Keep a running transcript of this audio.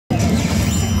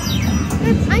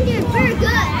I'm doing very good.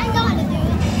 I know how to do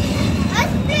it.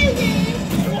 Let's do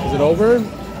this. Is it over? No,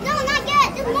 not yet.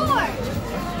 There's more.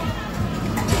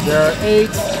 There are 8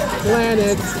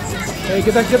 planets. Hey,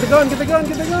 get the gun, get the gun, get the gun.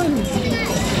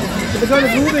 Get the gun,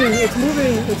 it's moving, it's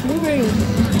moving, it's moving.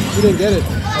 You didn't get it.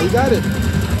 Oh, you got it.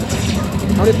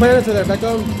 How many planets are there,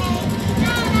 Beckham?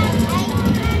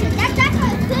 That's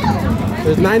 2.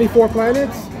 There's 94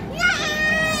 planets?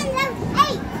 That's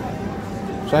 8.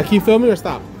 Should I keep filming or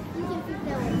stop?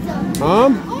 Oh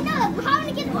no, how do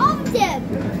we get all of them?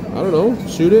 I don't know.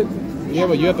 Shoot it. Yeah,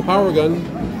 but you have the power gun.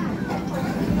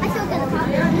 I still got the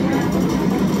power gun.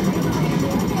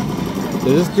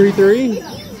 Is this 3-3? It's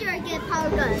easier to get a power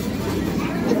gun.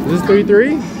 Is this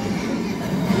 3-3? Nah,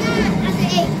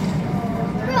 that's 8.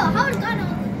 Bro, how would God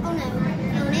oh no.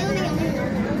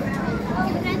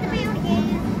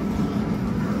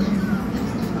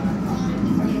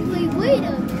 Wait a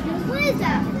minute. What is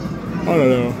that? I don't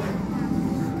know.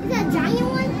 Is that a giant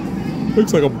one?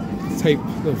 Looks like a type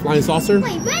of flying saucer.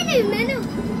 Wait a minute.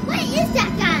 What is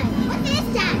that guy? What is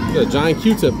that? It's a giant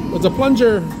Q-tip. It's a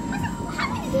plunger. How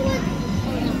many people?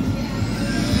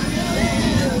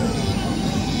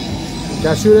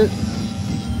 Gotta shoot it.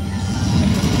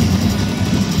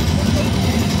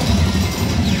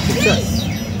 Success.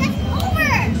 That's over.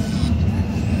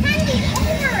 Finally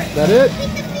over. Is that it? We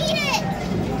defeated.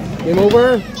 Game over?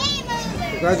 Game over.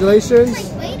 Congratulations.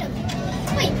 Wait a minute.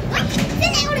 Wait, what?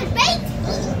 Then they ordered bait?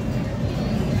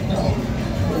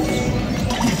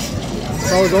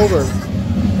 That was over.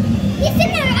 He's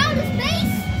sitting there out of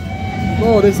space.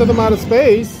 Oh, they sent them out of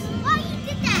space. Oh, you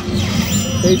did that.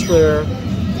 Stage clear. Did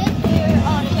you?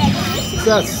 Oh, yeah.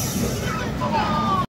 Success.